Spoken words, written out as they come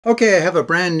Okay, I have a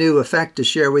brand new effect to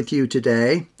share with you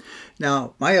today.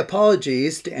 Now, my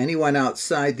apologies to anyone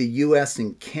outside the US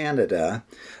and Canada.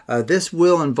 This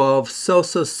will involve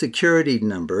Social Security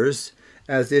numbers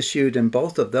as issued in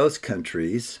both of those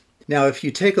countries. Now, if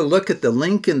you take a look at the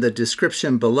link in the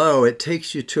description below, it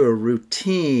takes you to a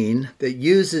routine that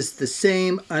uses the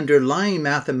same underlying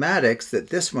mathematics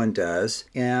that this one does,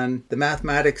 and the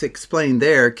mathematics explained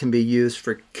there can be used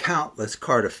for countless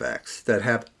card effects that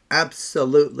have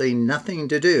absolutely nothing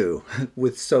to do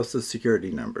with Social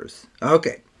Security numbers.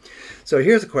 Okay, so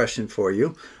here's a question for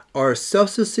you. Are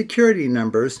Social Security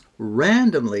numbers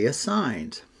randomly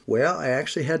assigned? Well, I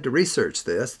actually had to research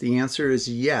this. The answer is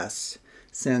yes,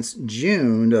 since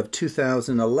June of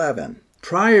 2011.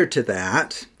 Prior to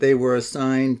that, they were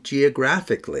assigned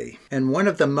geographically. And one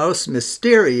of the most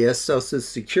mysterious Social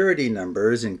Security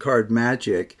numbers in card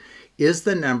magic is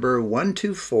the number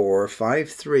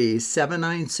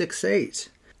 124537968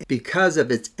 because of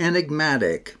its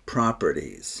enigmatic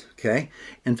properties. Okay?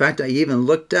 In fact, I even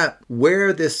looked up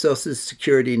where this Social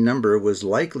Security number was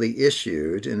likely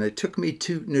issued, and it took me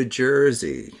to New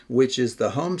Jersey, which is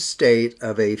the home state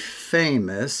of a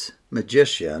famous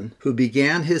magician who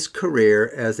began his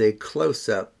career as a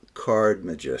close-up card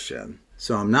magician.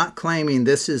 So I'm not claiming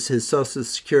this is his Social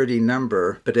Security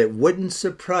number, but it wouldn't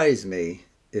surprise me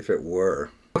if it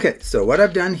were. Okay, so what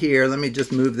I've done here, let me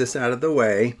just move this out of the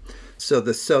way. So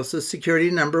the Social Security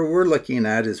number we're looking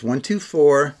at is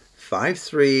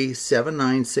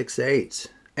 124537968.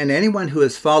 And anyone who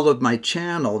has followed my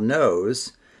channel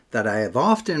knows that I have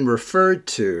often referred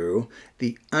to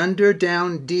the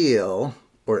under-down deal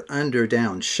or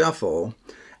under-down shuffle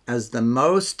as the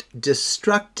most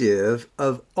destructive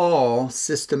of all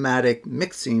systematic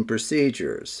mixing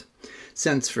procedures.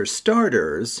 Since for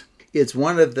starters, it's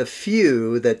one of the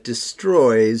few that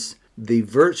destroys the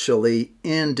virtually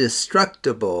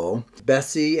indestructible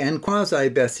Bessie and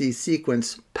quasi-Bessie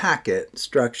sequence packet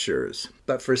structures.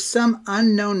 But for some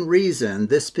unknown reason,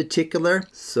 this particular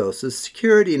Social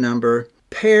Security number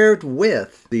paired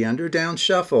with the under-down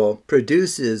shuffle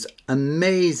produces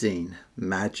amazing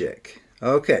magic.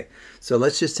 Okay, so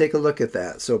let's just take a look at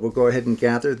that. So we'll go ahead and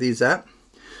gather these up.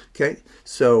 Okay,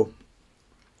 so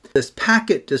this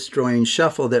packet destroying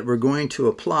shuffle that we're going to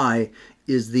apply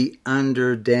is the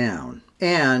under-down.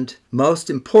 And most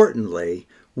importantly,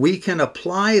 we can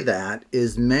apply that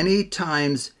as many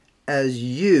times as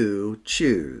you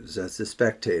choose as the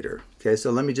spectator. Okay, so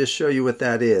let me just show you what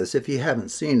that is if you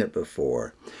haven't seen it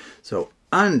before. So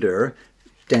under,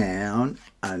 down,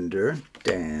 under,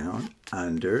 down,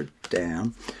 under,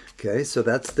 down. Okay, so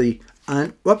that's the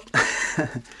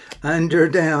under,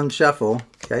 down shuffle.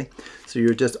 Okay, so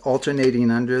you're just alternating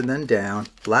under and then down.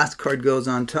 Last card goes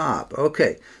on top.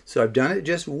 Okay, so I've done it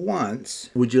just once.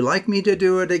 Would you like me to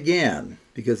do it again?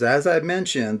 Because as I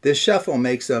mentioned, this shuffle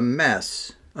makes a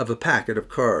mess of a packet of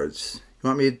cards. You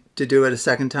want me to do it a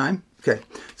second time? Okay,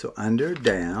 so under,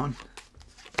 down.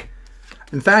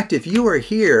 In fact, if you were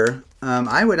here,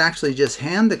 I would actually just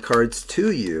hand the cards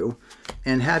to you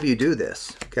and have you do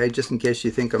this, okay, just in case you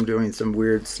think I'm doing some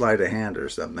weird sleight of hand or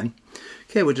something.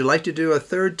 Okay, would you like to do a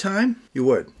third time? You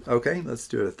would. Okay, let's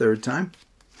do it a third time.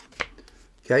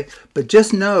 Okay, but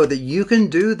just know that you can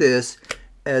do this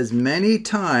as many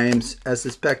times as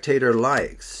the spectator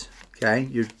likes. Okay,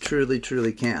 you truly,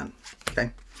 truly can.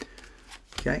 Okay,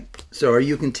 okay, so are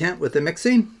you content with the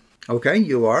mixing? Okay,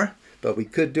 you are, but we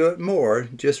could do it more.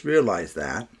 Just realize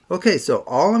that. Okay, so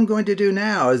all I'm going to do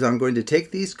now is I'm going to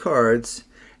take these cards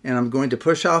and I'm going to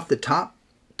push off the top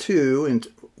two into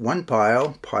one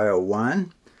pile, pile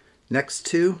 1, next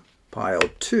two, pile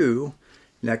 2,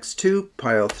 next two,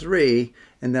 pile 3,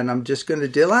 and then I'm just going to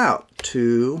deal out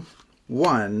 2,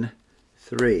 1,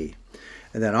 3.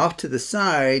 And then off to the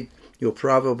side, you'll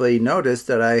probably notice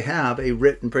that I have a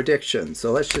written prediction.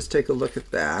 So let's just take a look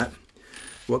at that.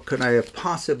 What could I have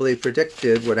possibly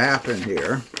predicted would happen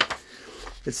here?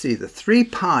 Let's see, the 3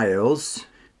 piles,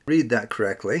 read that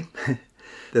correctly.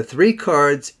 The 3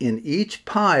 cards in each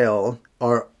pile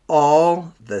are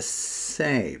all the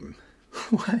same.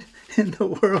 What in the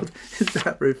world is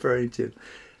that referring to?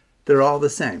 They're all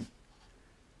the same.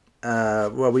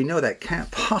 Well, we know that can't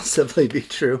possibly be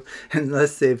true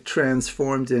unless they've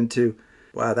transformed into,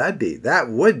 wow, that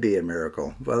would be a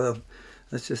miracle. Well,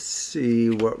 let's just see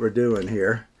what we're doing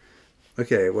here.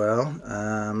 Okay, well,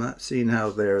 I'm not seeing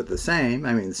how they're the same.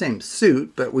 I mean, the same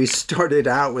suit, but we started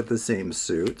out with the same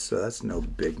suit, so that's no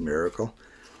big miracle.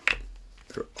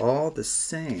 They're all the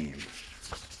same.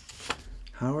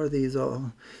 How are these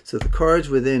all? So the cards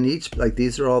within each, like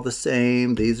these are all the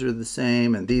same, these are the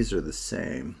same, and these are the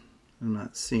same. I'm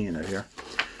not seeing it here.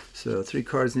 So 3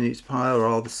 cards in each pile are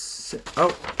all the same.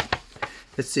 Oh,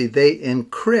 let's see. They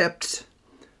encrypt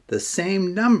the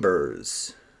same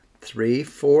numbers. 3,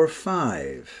 4,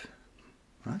 5.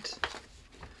 What?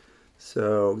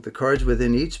 So the cards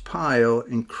within each pile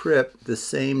encrypt the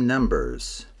same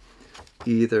numbers.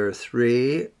 Either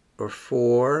 3 or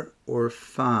 4 or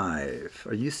 5.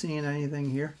 Are you seeing anything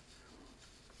here?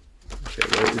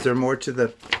 Okay, is there more to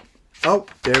the... Oh,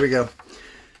 there we go.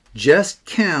 Just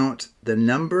count the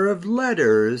number of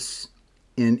letters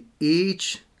in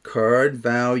each card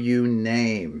value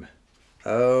name.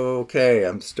 Okay,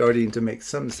 I'm starting to make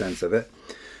some sense of it.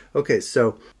 Okay,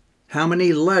 so how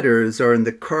many letters are in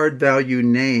the card value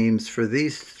names for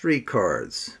these 3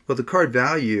 cards? Well, the card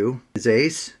value is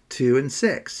ace, 2, and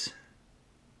 6.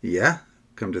 Yeah,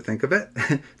 come to think of it.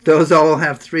 Those all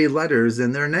have 3 letters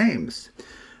in their names.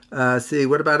 See,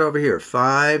 what about over here?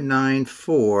 5, 9,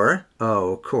 4.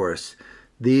 Oh, of course.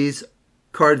 These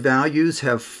card values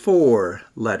have 4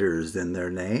 letters in their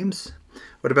names.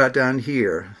 What about down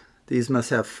here? These must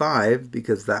have 5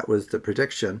 because that was the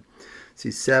prediction. See,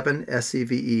 7,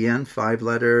 S-E-V-E-N, 5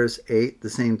 letters. 8, the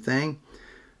same thing.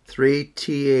 3,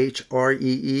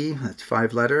 T-H-R-E-E, that's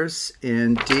 5 letters.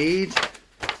 Indeed,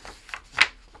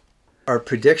 our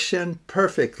prediction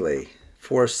perfectly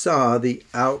foresaw the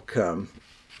outcome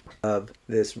of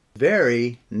this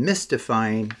very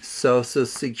mystifying Social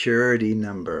Security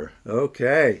number.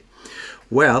 Okay.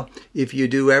 Well, if you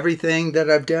do everything that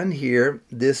I've done here,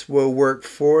 this will work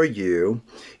for you.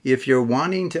 If you're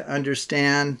wanting to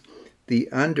understand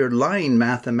the underlying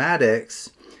mathematics,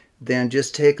 then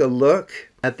just take a look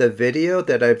at the video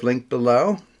that I've linked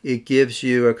below. It gives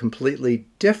you a completely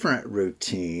different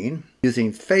routine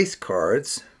using face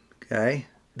cards, okay?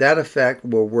 That effect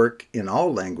will work in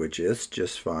all languages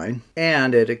just fine.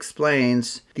 And it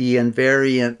explains the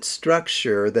invariant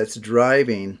structure that's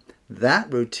driving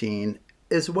that routine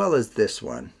as well as this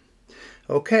one.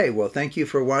 Okay, well, thank you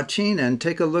for watching, and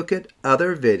take a look at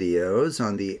other videos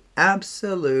on the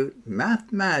Absolute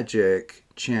Math Magic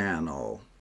channel.